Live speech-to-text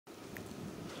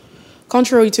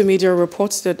Contrary to media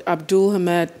reports that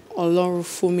Abdul-Ahmed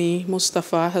Olorunfemi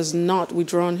Mustapha has not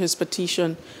withdrawn his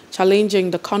petition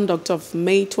challenging the conduct of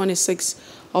May 26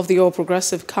 of the All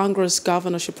Progressives Congress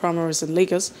Governorship primaries in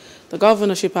Lagos, the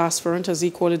governorship aspirant has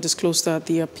equally disclosed that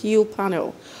the appeal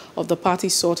panel of the party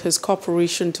sought his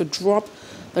cooperation to drop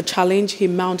the challenge he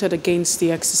mounted against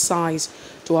the exercise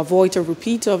to avoid a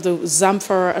repeat of the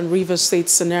Zamfara and Rivers State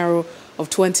scenario of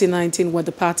 2019, where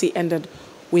the party ended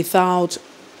without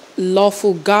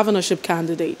lawful governorship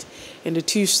candidate in the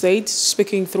two states.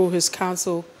 Speaking through his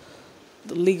counsel,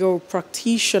 the legal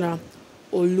practitioner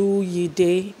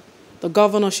Oluyede, the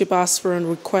governorship aspirant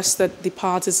requested the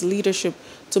party's leadership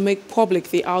to make public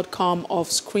the outcome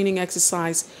of screening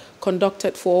exercise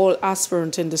conducted for all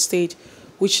aspirants in the state,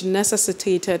 which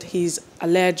necessitated his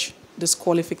alleged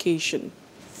disqualification.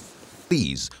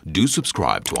 Please do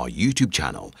subscribe to our YouTube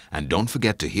channel and don't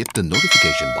forget to hit the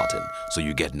notification button so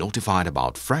you get notified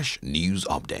about fresh news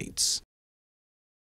updates.